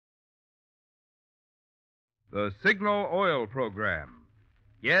The Signal Oil Program.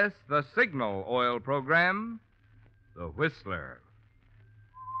 Yes, the Signal Oil Program. The Whistler.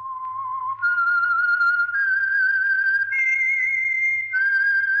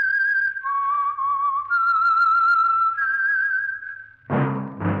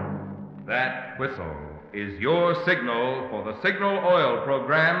 That whistle is your signal for the Signal Oil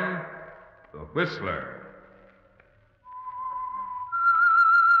Program, The Whistler.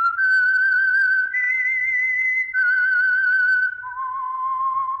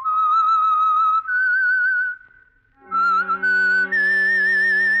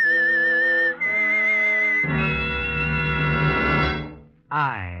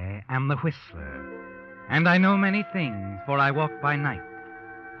 I am the Whistler, and I know many things, for I walk by night.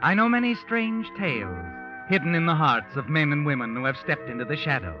 I know many strange tales hidden in the hearts of men and women who have stepped into the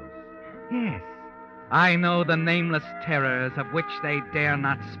shadows. Yes, I know the nameless terrors of which they dare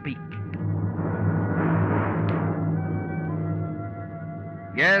not speak.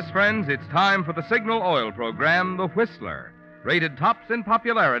 Yes, friends, it's time for the Signal Oil Program, The Whistler, rated tops in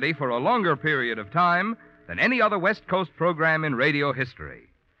popularity for a longer period of time than any other West Coast program in radio history.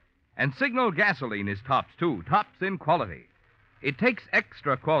 And Signal gasoline is tops, too, tops in quality. It takes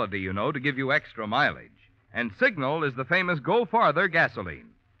extra quality, you know, to give you extra mileage. And Signal is the famous Go Farther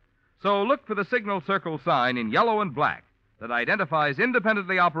gasoline. So look for the Signal Circle sign in yellow and black that identifies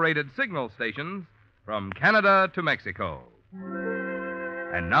independently operated signal stations from Canada to Mexico.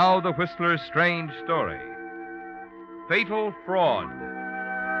 And now the Whistler's strange story. Fatal Fraud.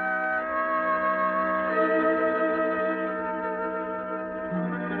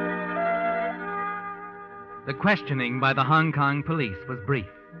 The questioning by the Hong Kong police was brief.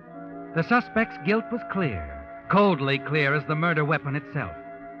 The suspect's guilt was clear, coldly clear as the murder weapon itself.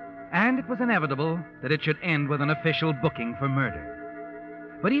 And it was inevitable that it should end with an official booking for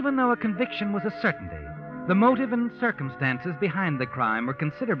murder. But even though a conviction was a certainty, the motive and circumstances behind the crime were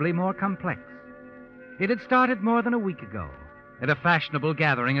considerably more complex. It had started more than a week ago at a fashionable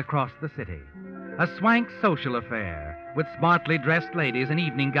gathering across the city. A swank social affair with smartly dressed ladies in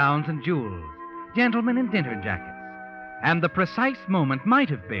evening gowns and jewels, gentlemen in dinner jackets. And the precise moment might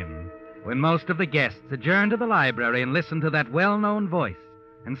have been when most of the guests adjourned to the library and listened to that well-known voice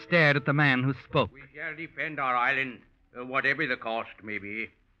and stared at the man who spoke. We shall defend our island, whatever the cost may be.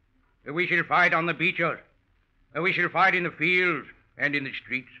 We shall fight on the beaches. We shall fight in the fields and in the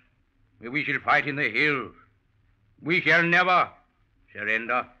streets. We shall fight in the hills. We shall never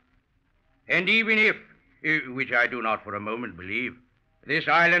surrender. And even if, which I do not for a moment believe, this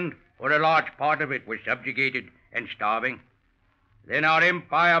island or a large part of it was subjugated and starving, then our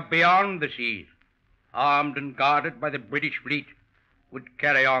empire beyond the seas, armed and guarded by the British fleet, would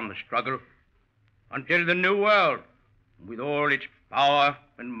carry on the struggle until the New World, with all its power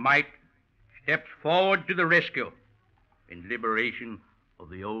and might, steps forward to the rescue and liberation of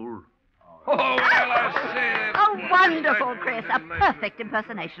the old. Oh, well, I say. Oh, wonderful, Chris. A perfect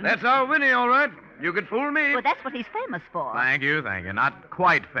impersonation. That's our Winnie, all right. You could fool me. Well, that's what he's famous for. Thank you. Not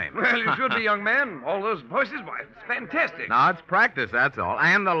quite famous. Well, you should be, young man. All those voices, why, it's fantastic. No, it's practice, that's all.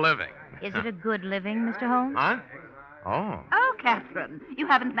 And the living. Is it a good living, Mr. Holmes? Huh? Oh. Oh, Catherine, you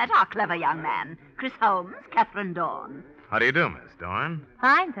haven't met our clever young man. Chris Holmes, Catherine Dorn. How do you do, Miss Dorn?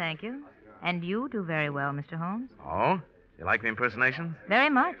 Fine, thank you. And you do very well, Mr. Holmes. Oh? You like the impersonations? Very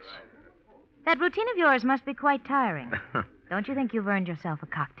much. That routine of yours must be quite tiring. Don't you think you've earned yourself a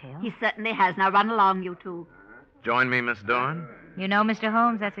cocktail? He certainly has. Now run along, you two. Join me, Miss Dorn? You know, Mr.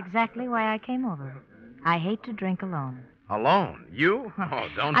 Holmes, that's exactly why I came over. I hate to drink alone. Alone? You? Oh,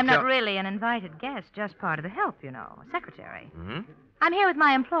 don't I'm tell... not really an invited guest, just part of the help, you know, a secretary. Hmm? I'm here with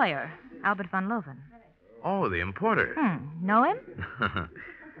my employer, Albert van Loven. Oh, the importer. Know him?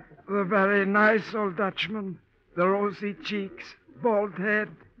 The very nice old Dutchman. The rosy cheeks, bald head,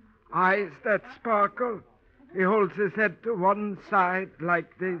 eyes that sparkle. He holds his head to one side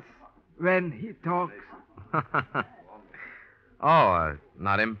like this when he talks.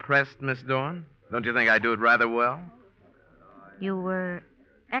 Not impressed, Miss Dorn? Don't you think I do it rather well? You were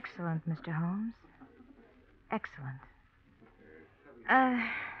excellent, Mr. Holmes. Excellent.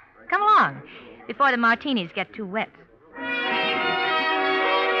 Come along, before the martinis get too wet.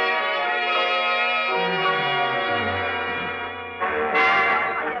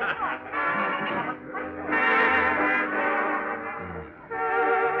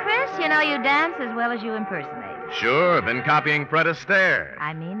 Chris, you know you dance as well as you impersonate. Sure, been copying Fred Astaire.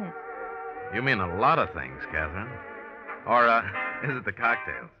 I mean it. You mean a lot of things, Catherine. Or, is it the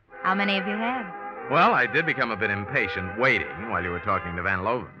cocktails? How many have you had? Well, I did become a bit impatient waiting while you were talking to Van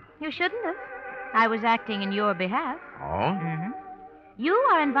Loven. You shouldn't have. I was acting in your behalf. Oh? Mm-hmm. You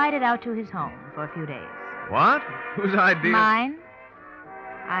are invited out to his home for a few days. What? Whose idea? Mine.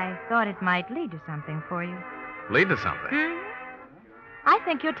 I thought it might lead to something for you. Lead to something. I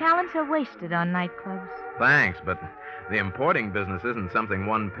think your talents are wasted on nightclubs. Thanks, but the importing business isn't something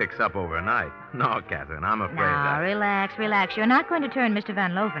one picks up overnight. No, Catherine, I'm afraid Now, relax. You're not going to turn Mr.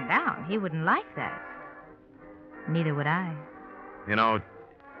 Van Loven down. He wouldn't like that. Neither would I. You know,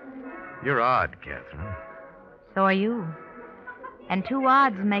 you're odd, Catherine. So are you. And two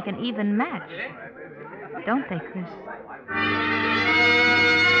odds make an even match. Don't they, Chris?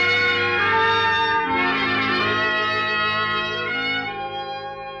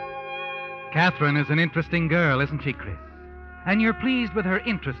 Catherine is an interesting girl, isn't she, Chris? And you're pleased with her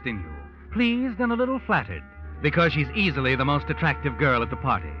interest in you. Pleased and a little flattered, because she's easily the most attractive girl at the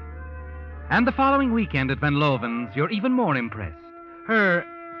party. And the following weekend at Van Loven's, you're even more impressed. Her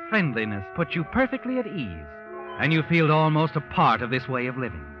friendliness puts you perfectly at ease, and you feel almost a part of this way of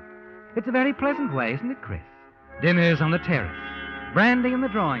living. It's a very pleasant way, isn't it, Chris? Dinners on the terrace, brandy in the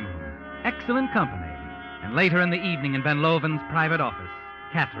drawing room, excellent company, and later in the evening in Van Loven's private office,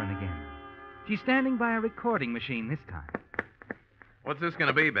 Catherine again. She's standing by a recording machine this time. What's this going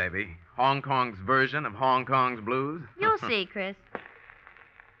to be, baby? Hong Kong's version of Hong Kong's blues? You'll see, Chris.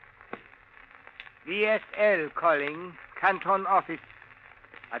 DSL calling, Canton office.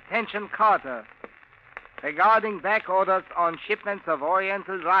 Attention, Carter. Regarding back orders on shipments of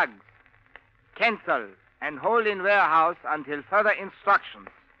Oriental drugs. Cancel and hold in warehouse until further instructions.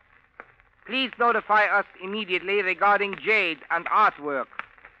 Please notify us immediately regarding jade and artwork.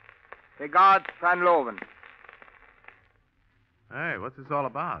 Regards, Van Loven. Hey, what's this all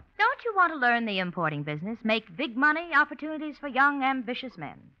about? Don't you want to learn the importing business? Make big money opportunities for young, ambitious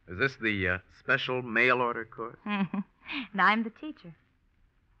men. Is this the special mail order course? And I'm the teacher.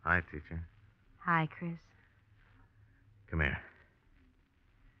 Hi, teacher. Hi, Chris. Come here.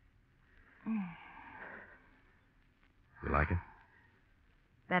 You like it?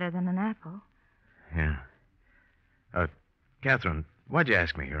 Better than an apple. Yeah. Catherine, why'd you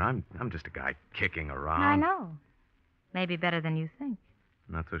ask me here? I'm just a guy kicking around. I know. Maybe better than you think.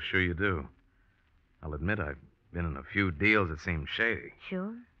 Not so sure you do. I'll admit I've been in a few deals that seem shady.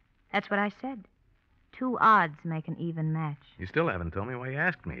 Sure. That's what I said. Two odds make an even match. You still haven't told me why you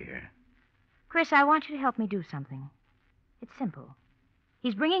asked me here. Chris, I want you to help me do something. It's simple.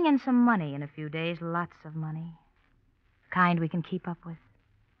 He's bringing in some money in a few days, lots of money. Kind we can keep up with.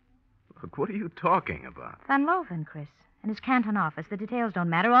 Look, what are you talking about? Van Loven, Chris, and his Canton office. The details don't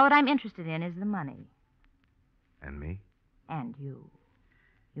matter. All that I'm interested in is the money. And me? And you.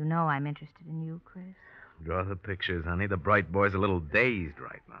 You know I'm interested in you, Chris. Draw the pictures, honey. The bright boy's a little dazed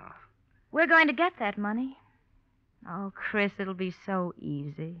right now. We're going to get that money. Oh, Chris, it'll be so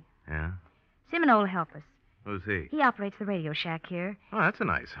easy. Yeah? Simon will help us. Who's he? He operates the radio shack here. Oh, that's a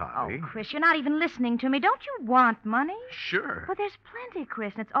nice hobby. Oh, Chris, you're not even listening to me. Don't you want money? Sure. Well, there's plenty,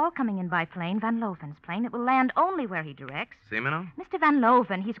 Chris, and it's all coming in by plane, Van Loven's plane. It will land only where he directs. Semino? Mr. Van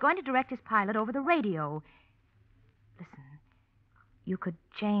Loven, he's going to direct his pilot over the radio. Listen, you could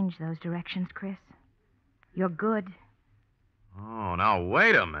change those directions, Chris. You're good. Oh, now,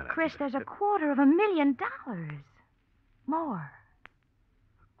 wait a minute. Chris, there's $250,000. More.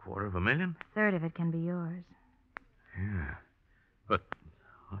 $250,000? A third of it can be yours. Yeah. But,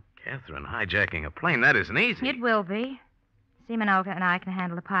 Catherine, hijacking a plane, that isn't easy. It will be. Semino and I can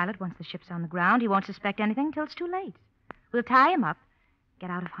handle the pilot once the ship's on the ground. He won't suspect anything until it's too late. We'll tie him up, get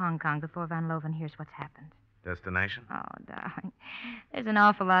out of Hong Kong before Van Loven hears what's happened. Destination? Oh, darling, there's an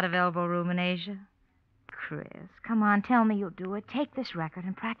awful lot of elbow room in Asia. Chris, come on, tell me you'll do it. Take this record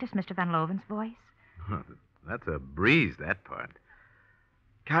and practice Mr. Van Loven's voice. That's a breeze, that part.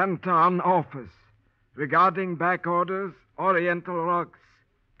 Canton office. Regarding back orders, Oriental rugs.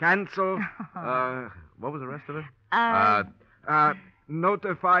 Cancel. What was the rest of it?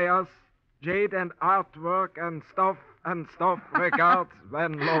 Notify us. Jade and artwork and stuff. Regards,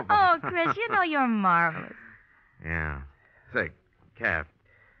 Van Loven. Oh, Chris, you know you're marvelous. Yeah. Say, Kath,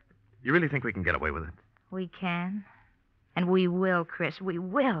 you really think we can get away with it? We can. And we will, Chris. We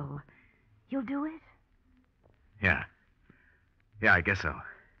will. You'll do it? Yeah. Yeah, I guess so.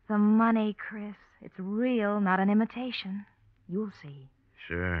 The money, Chris. It's real, not an imitation. You'll see.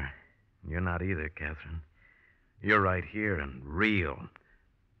 Sure. You're not either, Catherine. You're right here and real.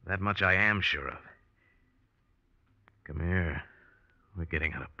 That much I am sure of. Come here. We're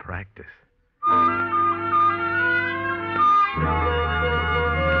getting out of practice.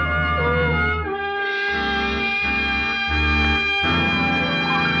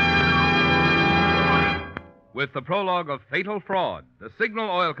 With the prologue of Fatal Fraud, the Signal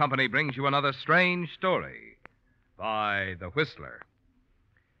Oil Company brings you another strange story by The Whistler.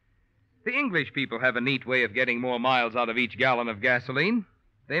 The English people have a neat way of getting more miles out of each gallon of gasoline.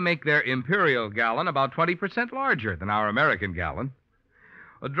 They make their imperial gallon about 20% larger than our American gallon.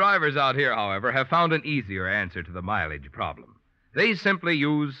 The drivers out here, however, have found an easier answer to the mileage problem. They simply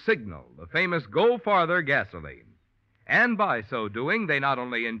use Signal, the famous Go Farther gasoline. And by so doing, they not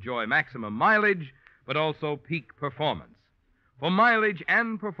only enjoy maximum mileage, but also peak performance. For mileage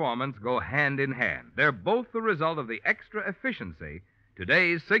and performance go hand in hand. They're both the result of the extra efficiency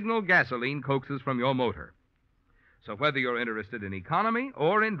today's Signal gasoline coaxes from your motor. So whether you're interested in economy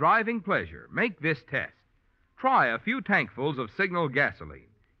or in driving pleasure, make this test. Try a few tankfuls of Signal gasoline.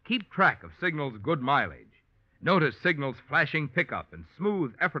 Keep track of Signal's good mileage. Notice Signal's flashing pickup and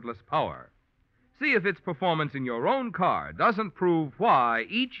smooth, effortless power. See if its performance in your own car doesn't prove why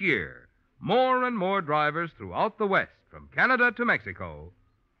each year more and more drivers throughout the West, from Canada to Mexico,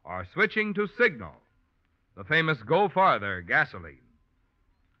 are switching to Signal, the famous Go Farther gasoline.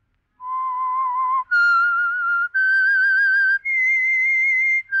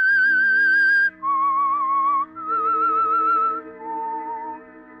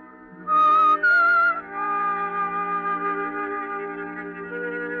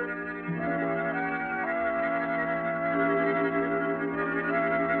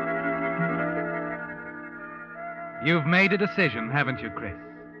 You've made a decision, haven't you, Chris?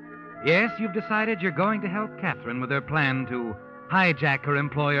 Yes, you've decided you're going to help Catherine with her plan to hijack her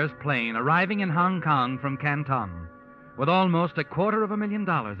employer's plane arriving in Hong Kong from Canton with almost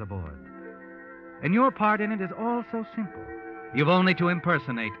 $250,000 aboard. And your part in it is all so simple. You've only to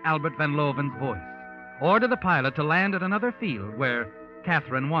impersonate Albert Van Loven's voice, order the pilot to land at another field where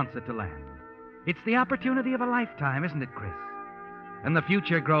Catherine wants it to land. It's the opportunity of a lifetime, isn't it, Chris? And the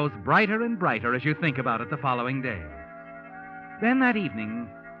future grows brighter and brighter as you think about it the following day. Then that evening,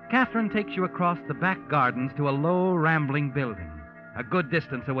 Catherine takes you across the back gardens to a low, rambling building, a good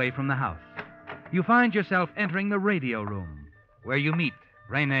distance away from the house. You find yourself entering the radio room, where you meet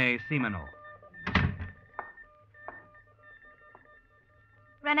Rene Simoneau.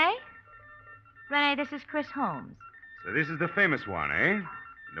 Rene? Rene, this is Chris Holmes. So this is the famous one, eh?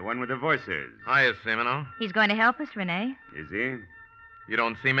 The one with the voices. Hiya, Simoneau. He's going to help us, Rene. Is he? You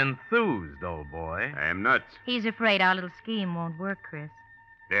don't seem enthused, old boy. I am not. He's afraid our little scheme won't work, Chris.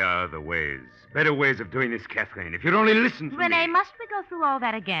 There are other ways. Better ways of doing this, Catherine. If you'd only listen to me. Rene, must we go through all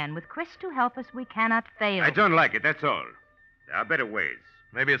that again? With Chris to help us, we cannot fail. I don't like it, that's all. There are better ways.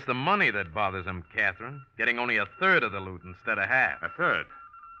 Maybe it's the money that bothers him, Catherine. Getting only a third of the loot instead of half. A third?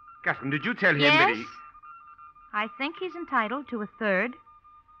 Catherine, did you tell him that Yes? he... I think he's entitled to a third.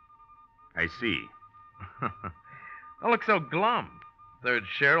 I see. Don't look so glum. Third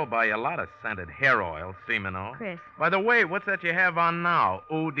share will buy you a lot of scented hair oil, Simoneau. Chris. By the way, what's that you have on now?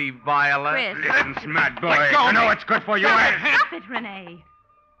 Eau de Violet? Chris. Listen, smart boy. I know what's good for you. Stop it, Rene.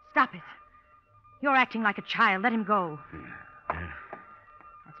 Stop it. You're acting like a child. Let him go.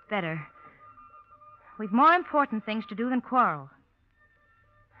 That's better. We've more important things to do than quarrel.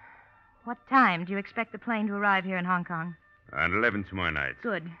 What time do you expect the plane to arrive here in Hong Kong? At 11 tomorrow night.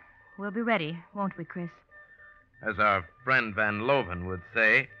 Good. We'll be ready, won't we, Chris? As our friend Van Loven would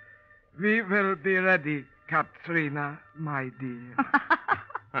say. We will be ready, Katrina, my dear.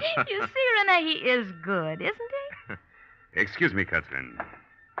 You see, Rene, he is good, isn't he? Excuse me, Catherine.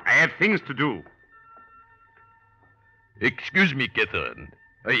 I have things to do. Excuse me, Catherine.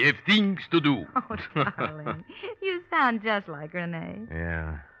 I have things to do. Oh, darling. You sound just like Rene.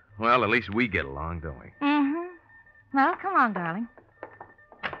 Yeah. Well, at least we get along, don't we? Mm-hmm. Well, come on, darling.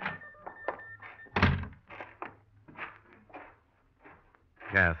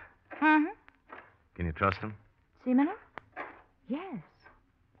 Kath, Mm-hmm. can you trust him? Simoneau? Yes.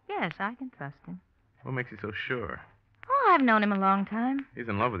 Yes, I can trust him. What makes you so sure? Oh, I've known him a long time. He's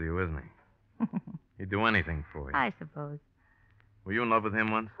in love with you, isn't he? He'd do anything for you. I suppose. Were you in love with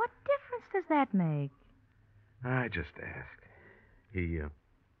him once? What difference does that make? I just asked. He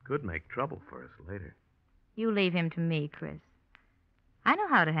could make trouble for us later. You leave him to me, Chris. I know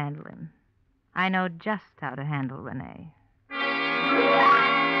how to handle him. I know just how to handle Rene.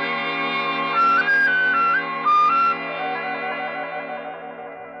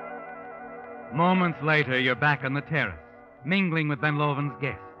 Moments later, you're back on the terrace, mingling with Van Loven's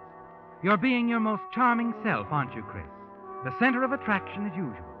guests. You're being your most charming self, aren't you, Chris? The center of attraction as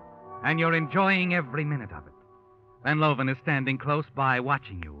usual. And you're enjoying every minute of it. Van Loven is standing close by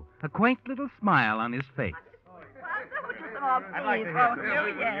watching you, a quaint little smile on his face. some more, please, won't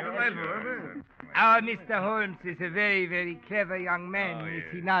you? Yes. Our Mr. Holmes is a very, very clever young man, is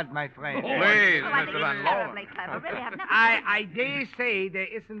he not, my friend? Please, Oh, I Mr. think Van he's Loan. terribly clever. Really, I've never I dare say there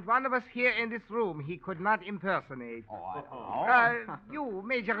isn't one of us here in this room he could not impersonate. You,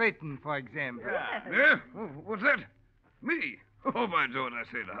 Major Ritten, for example. Yeah? Oh, what's that? Me? Oh, by George, I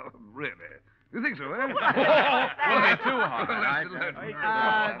say now. Really? You think so, eh? too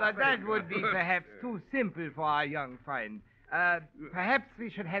hard. But that would be perhaps too simple for our young friend. Perhaps we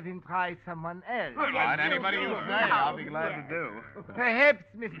should have him try someone else. All right, anybody you say, I'll be glad to do. Perhaps,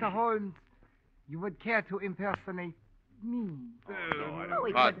 Mr. Holmes, you would care to impersonate me. Oh,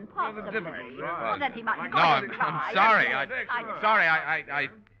 he But- couldn't possibly. difficult, Well, then he might No, I'm try. sorry. I- Sorry, I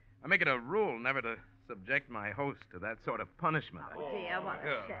make it a rule never to subject my host to that sort of punishment. Oh, dear, what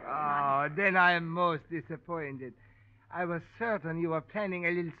a shame. Oh, then I am most disappointed. I was certain you were planning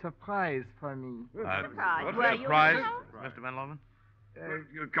a little surprise for me. Surprise. what's Were that you, Surprise, Mr. Mr. Van Loven?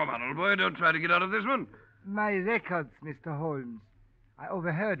 Come on, old boy. Don't try to get out of this one. My records, Mr. Holmes. I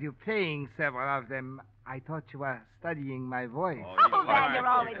overheard you playing several of them. I thought you were studying my voice. Oh, man, you're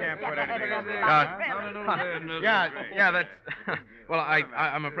always a Can't step put ahead of anything everybody. in Really. Yeah, that's... Well,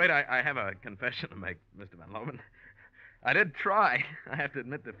 I'm afraid I have a confession to make, Mr. Van Loven. I did try. I have to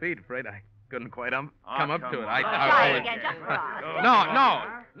admit defeat. Afraid I couldn't quite come up to it. Try it again, just for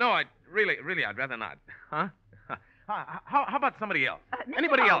us. No, I really, I'd rather not. Huh? How about somebody else? Mr.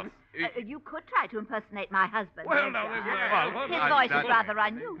 Anybody else? Holmes, you could try to impersonate my husband. Well, Yes, now, sir. there's His I- voice that- is rather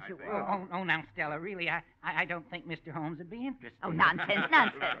unusual. Oh, now, Stella, really, I don't think Mr. Holmes would be interested. Oh, nonsense,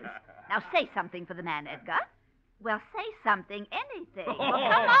 nonsense. Now say something for the man, Edgar. Well, say something, anything. Well,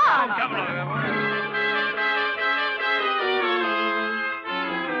 come on.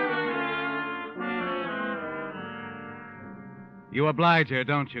 You oblige her,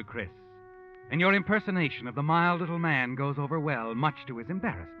 don't you, Chris? And your impersonation of the mild little man goes over well, much to his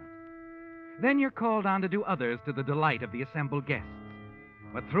embarrassment. Then you're called on to do others to the delight of the assembled guests.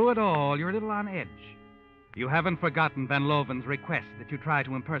 But through it all, you're a little on edge. You haven't forgotten Van Loven's request that you try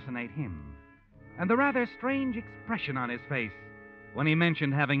to impersonate him, and the rather strange expression on his face when he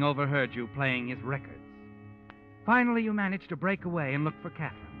mentioned having overheard you playing his records. Finally, you manage to break away and look for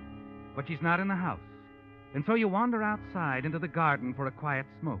Catherine, but she's not in the house, and so you wander outside into the garden for a quiet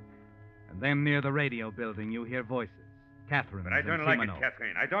smoke. And then near the radio building, you hear voices. Catherine But I don't like it,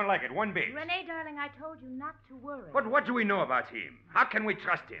 Catherine. I don't like it one bit. Renee, darling, I told you not to worry. But what do we know about him? How can we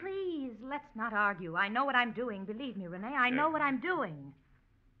trust him? Please, let's not argue. I know what I'm doing. Believe me, Renee, I know what I'm doing.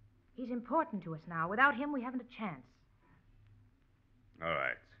 He's important to us now. Without him, we haven't a chance. All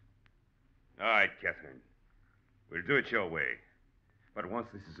right. All right, Catherine. We'll do it your way. But once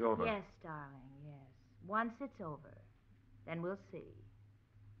this is over... Yes, darling, yes. Once it's over, then we'll see.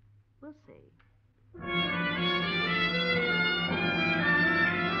 We'll see.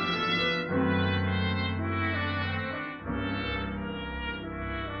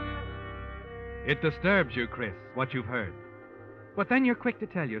 It disturbs you, Chris, what you've heard. But then you're quick to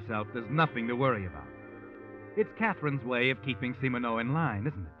tell yourself there's nothing to worry about. It's Catherine's way of keeping Simoneau in line,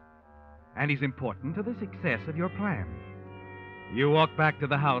 isn't it? And he's important to the success of your plan. You walk back to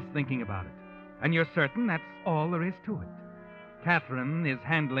the house thinking about it, and you're certain that's all there is to it. Catherine is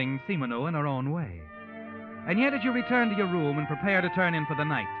handling Simoneau in her own way. And yet, as you return to your room and prepare to turn in for the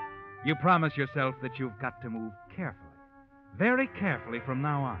night, you promise yourself that you've got to move carefully. Very carefully from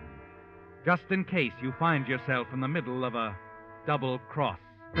now on. Just in case you find yourself in the middle of a double cross.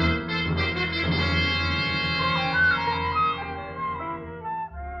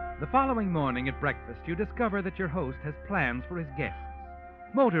 The following morning at breakfast, you discover that your host has plans for his guests.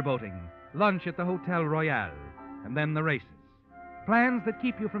 Motorboating, lunch at the Hotel Royal, and then the races. Plans that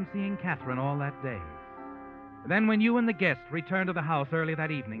keep you from seeing Catherine all that day. Then when you and the guests return to the house early that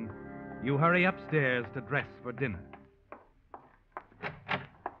evening, you hurry upstairs to dress for dinner.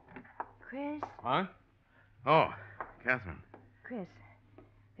 Chris, Huh? Oh, Catherine. Chris,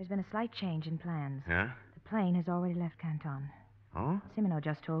 there's been a slight change in plans. Yeah? The plane has already left Canton. Oh? Simoneau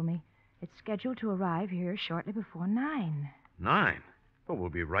just told me. It's scheduled to arrive here shortly before 9. 9? Well, we'll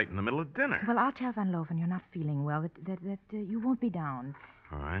be right in the middle of dinner. Well, I'll tell Van Loven you're not feeling well, that you won't be down.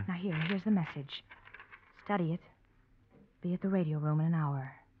 All right. Now, here's the message. Study it. Be at the radio room in an hour.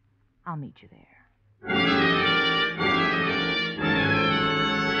 I'll meet you there.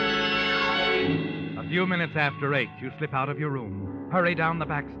 A few minutes after 8, you slip out of your room, hurry down the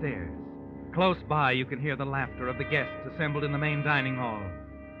back stairs. Close by, you can hear the laughter of the guests assembled in the main dining hall.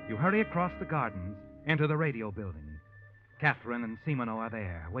 You hurry across the gardens, enter the radio building. Catherine and Simoneau are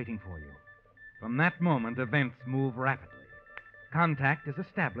there, waiting for you. From that moment, events move rapidly. Contact is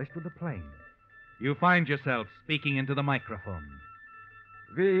established with the plane. You find yourself speaking into the microphone.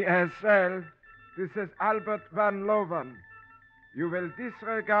 VSL, this is Albert Van Loven. You will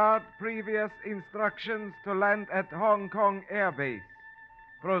disregard previous instructions to land at Hong Kong Air Base.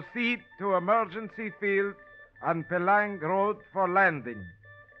 Proceed to emergency field on Pelang Road for landing.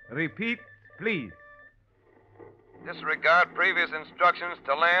 Repeat, please. Disregard previous instructions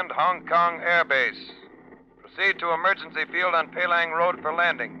to land Hong Kong Air Base. Proceed to emergency field on Pelang Road for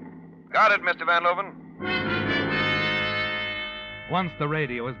landing. Got it, Mr. Van Loven. Once the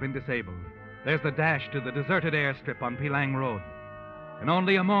radio has been disabled, there's the dash to the deserted airstrip on Pelang Road. And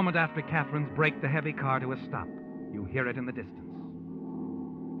only a moment after Catherine's brake the heavy car to a stop, you hear it in the distance.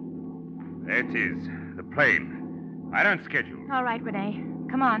 There it is, the plane. Right on schedule. All right, Renee.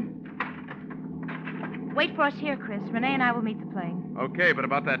 Come on. Wait for us here, Chris. Renee and I will meet the plane. Okay, but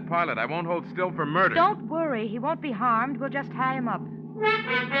about that pilot, I won't hold still for murder. Don't worry. He won't be harmed. We'll just tie him up.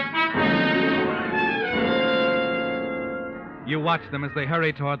 You watch them as they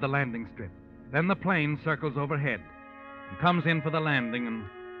hurry toward the landing strip. Then the plane circles overhead and comes in for the landing and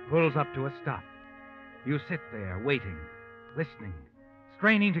pulls up to a stop. You sit there, waiting, listening,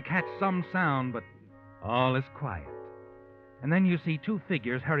 straining to catch some sound, but all is quiet. And then you see two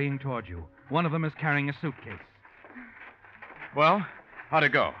figures hurrying toward you. One of them is carrying a suitcase. Well, how'd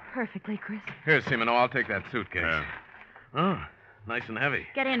it go? Perfectly, Chris. Here, Simino, I'll take that suitcase. Oh, nice and heavy.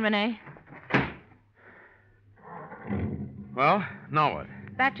 Get in, Renee. Well, now what?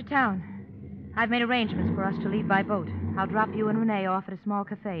 Back to town. I've made arrangements for us to leave by boat. I'll drop you and Renee off at a small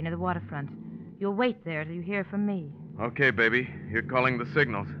cafe near the waterfront. You'll wait there till you hear from me. Okay, baby. You're calling the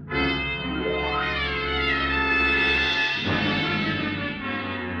signals.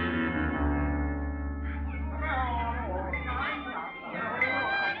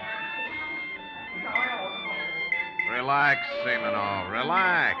 Relax, Simino.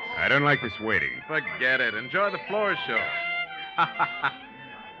 Relax. I don't like this waiting. Forget it. Enjoy the floor show.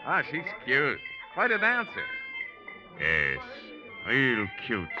 Ah, she's cute. Quite a dancer. Yes, real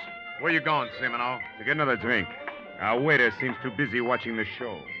cute. Where you going, Simino? To get another drink. Our waiter seems too busy watching the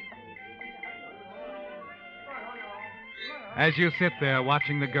show. As you sit there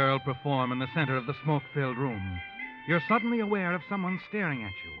watching the girl perform in the center of the smoke-filled room, you're suddenly aware of someone staring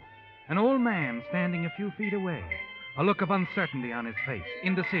at you. An old man standing a few feet away, a look of uncertainty on his face,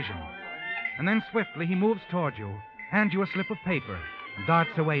 indecision. And then swiftly he moves toward you, hands you a slip of paper, and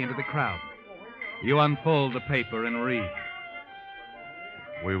darts away into the crowd. You unfold the paper and read.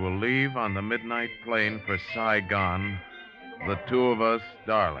 We will leave on the midnight plane for Saigon, the two of us,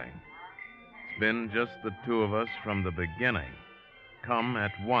 darling. It's been just the two of us from the beginning. Come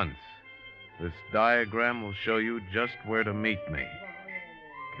at once. This diagram will show you just where to meet me.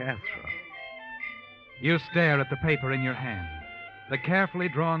 Catherine. You stare at the paper in your hand, the carefully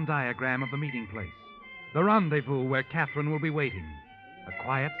drawn diagram of the meeting place, the rendezvous where Catherine will be waiting, a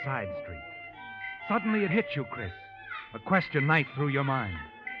quiet side street. Suddenly it hits you, Chris. A question night through your mind.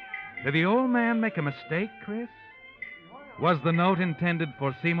 Did the old man make a mistake, Chris? Was the note intended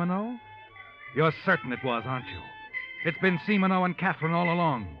for Simino? You're certain it was, aren't you? It's been Simino and Catherine all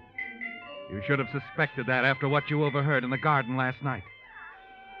along. You should have suspected that after what you overheard in the garden last night.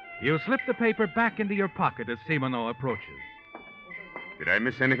 You slip the paper back into your pocket as Simino approaches. Did I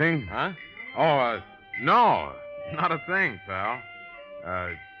miss anything? Huh? Oh, no. Not a thing, pal.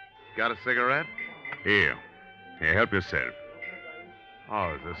 Got a cigarette? Here, help yourself.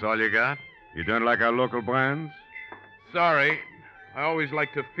 Oh, is this all you got? You don't like our local brands? Sorry. I always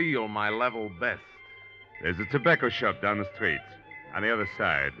like to feel my level best. There's a tobacco shop down the street, on the other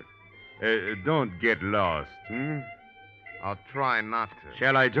side. Don't get lost, hmm? I'll try not to.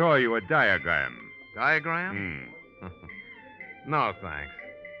 Shall I draw you a diagram? Diagram? No, thanks.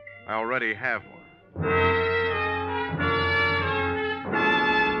 I already have one.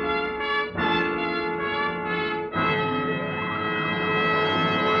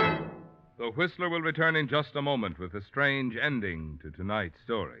 The Whistler will return in just a moment with a strange ending to tonight's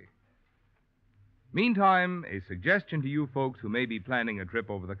story. Meantime, a suggestion to you folks who may be planning a trip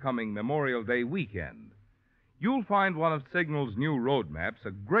over the coming Memorial Day weekend. You'll find one of Signal's new road maps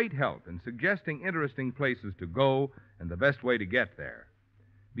a great help in suggesting interesting places to go and the best way to get there.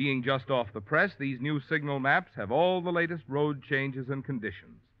 Being just off the press, these new Signal maps have all the latest road changes and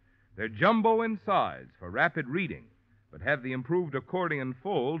conditions. They're jumbo in size for rapid reading, but have the improved accordion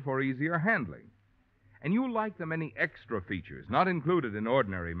fold for easier handling. And you'll like the many extra features not included in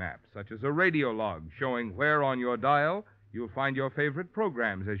ordinary maps, such as a radio log showing where on your dial you'll find your favorite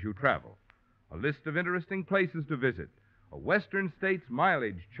programs as you travel, a list of interesting places to visit, a western states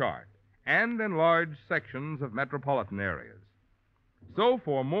mileage chart, and enlarged sections of metropolitan areas. So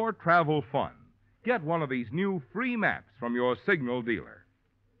for more travel fun, get one of these new free maps from your Signal dealer.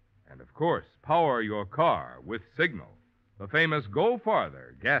 And, of course, power your car with Signal, the famous Go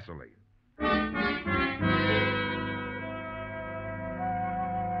Farther gasoline.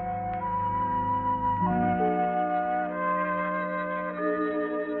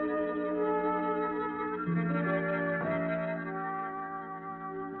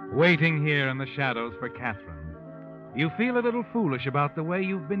 Waiting here in the shadows for Catherine, you feel a little foolish about the way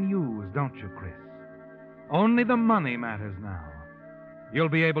you've been used, don't you, Chris? Only the money matters now. You'll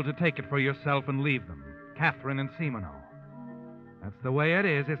be able to take it for yourself and leave them, Catherine and Simino. That's the way it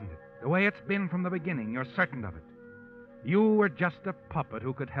is, isn't it? The way it's been from the beginning. You're certain of it. You were just a puppet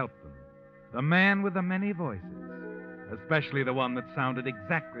who could help them. The man with the many voices, especially the one that sounded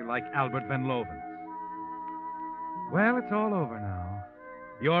exactly like Albert Van Loven's. Well, it's all over now.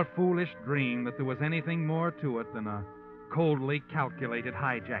 Your foolish dream that there was anything more to it than a coldly calculated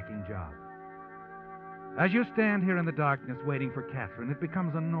hijacking job. As you stand here in the darkness waiting for Catherine, it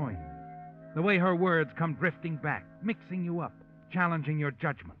becomes annoying. The way her words come drifting back, mixing you up, challenging your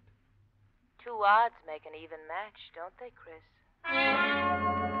judgment. 2 odds make an even match, don't they, Chris?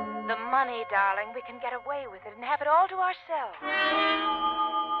 The money, darling, we can get away with it and have it all to ourselves.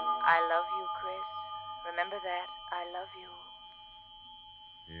 I love you, Chris. Remember that. I love you.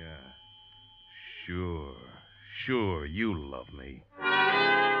 Yeah. Sure, you love me.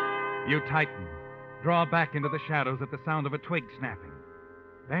 You tighten, draw back into the shadows at the sound of a twig snapping.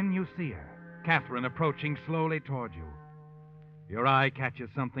 Then you see her, Catherine, approaching slowly toward you. Your eye catches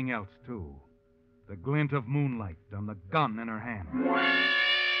something else, too. The glint of moonlight on the gun in her hand.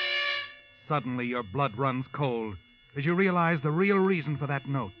 Suddenly, your blood runs cold as you realize the real reason for that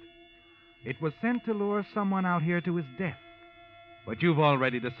note. It was sent to lure someone out here to his death. But you've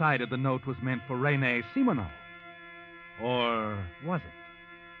already decided the note was meant for Rene Simino. Or was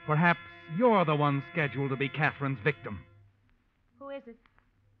it? Perhaps you're the one scheduled to be Catherine's victim. Who is it?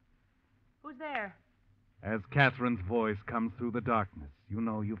 Who's there? As Catherine's voice comes through the darkness, you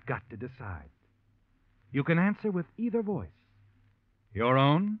know you've got to decide. You can answer with either voice, your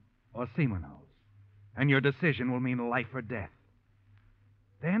own or Simino's, and your decision will mean life or death.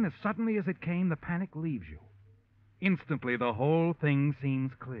 Then, as suddenly as it came, the panic leaves you. Instantly, the whole thing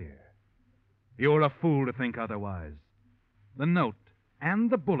seems clear. You're a fool to think otherwise. The note and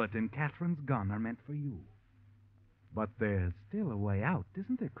the bullet in Catherine's gun are meant for you. But there's still a way out,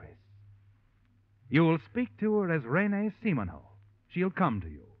 isn't there, Chris? You'll speak to her as Rene Simino. She'll come to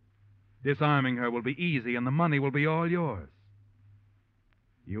you. Disarming her will be easy, and the money will be all yours.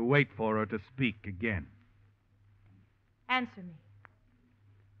 You wait for her to speak again. Answer me.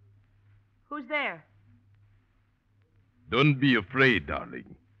 Who's there? Don't be afraid,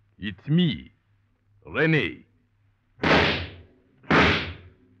 darling. It's me, Rene.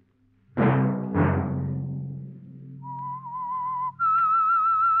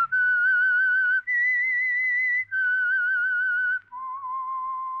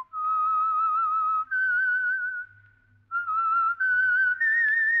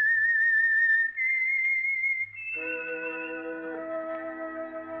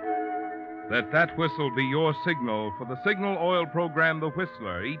 Let that whistle be your signal for the Signal Oil program, The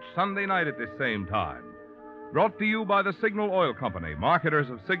Whistler, each Sunday night at this same time. Brought to you by the Signal Oil Company, marketers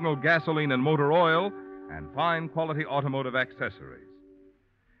of Signal gasoline and motor oil, and fine quality automotive accessories.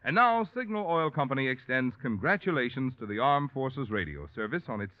 And now, Signal Oil Company extends congratulations to the Armed Forces Radio Service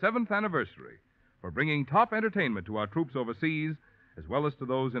on its 7th anniversary for bringing top entertainment to our troops overseas, as well as to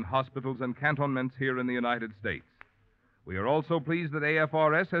those in hospitals and cantonments here in the United States. We are also pleased that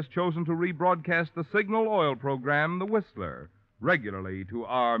AFRS has chosen to rebroadcast the Signal Oil program, The Whistler, regularly to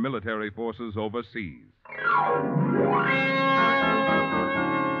our military forces overseas.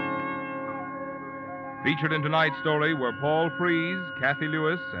 Featured in tonight's story were Paul Frees, Kathy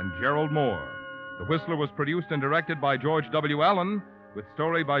Lewis, and Gerald Moore. The Whistler was produced and directed by George W. Allen, with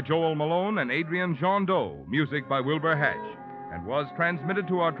story by Joel Malone and Adrian Jondeau, music by Wilbur Hatch, and was transmitted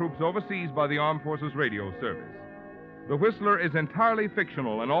to our troops overseas by the Armed Forces Radio Service. The Whistler is entirely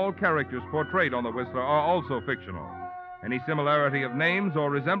fictional, and all characters portrayed on The Whistler are also fictional. Any similarity of names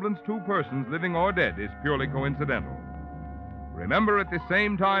or resemblance to persons, living or dead, is purely coincidental. Remember at the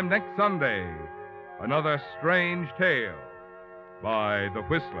same time next Sunday, another strange tale by The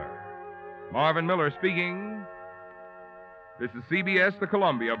Whistler. Marvin Miller speaking. This is CBS, the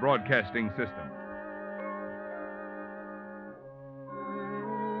Columbia Broadcasting System.